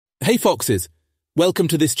Hey Foxes! Welcome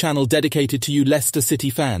to this channel dedicated to you Leicester City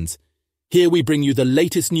fans. Here we bring you the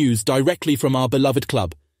latest news directly from our beloved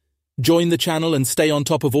club. Join the channel and stay on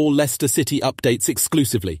top of all Leicester City updates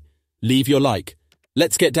exclusively. Leave your like.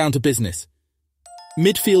 Let's get down to business.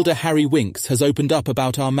 Midfielder Harry Winks has opened up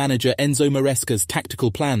about our manager Enzo Maresca's tactical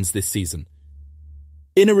plans this season.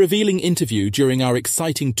 In a revealing interview during our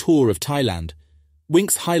exciting tour of Thailand,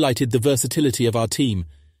 Winks highlighted the versatility of our team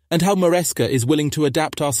and how Maresca is willing to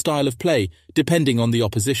adapt our style of play depending on the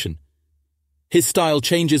opposition. His style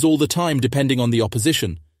changes all the time depending on the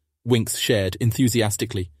opposition, Winks shared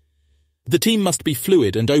enthusiastically. The team must be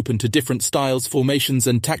fluid and open to different styles, formations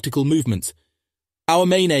and tactical movements. Our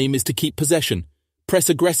main aim is to keep possession, press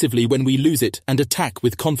aggressively when we lose it and attack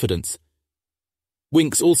with confidence.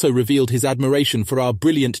 Winks also revealed his admiration for our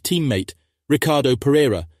brilliant teammate, Ricardo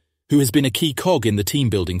Pereira, who has been a key cog in the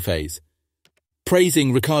team-building phase.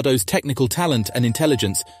 Praising Ricardo's technical talent and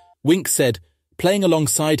intelligence, Winks said, "Playing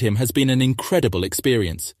alongside him has been an incredible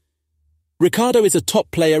experience." "Ricardo is a top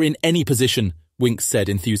player in any position," Winks said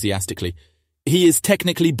enthusiastically. "He is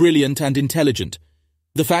technically brilliant and intelligent.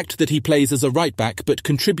 The fact that he plays as a right-back but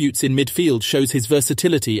contributes in midfield shows his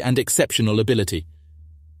versatility and exceptional ability.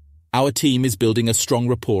 Our team is building a strong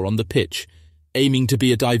rapport on the pitch, aiming to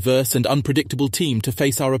be a diverse and unpredictable team to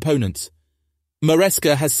face our opponents.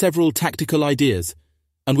 Maresca has several tactical ideas,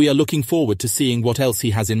 and we are looking forward to seeing what else he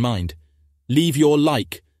has in mind. Leave your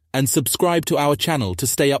like and subscribe to our channel to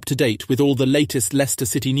stay up to date with all the latest Leicester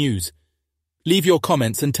City news. Leave your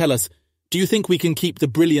comments and tell us, do you think we can keep the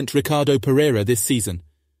brilliant Ricardo Pereira this season?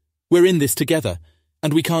 We're in this together,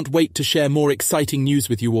 and we can't wait to share more exciting news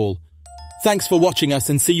with you all. Thanks for watching us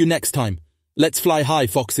and see you next time. Let's fly high,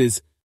 Foxes.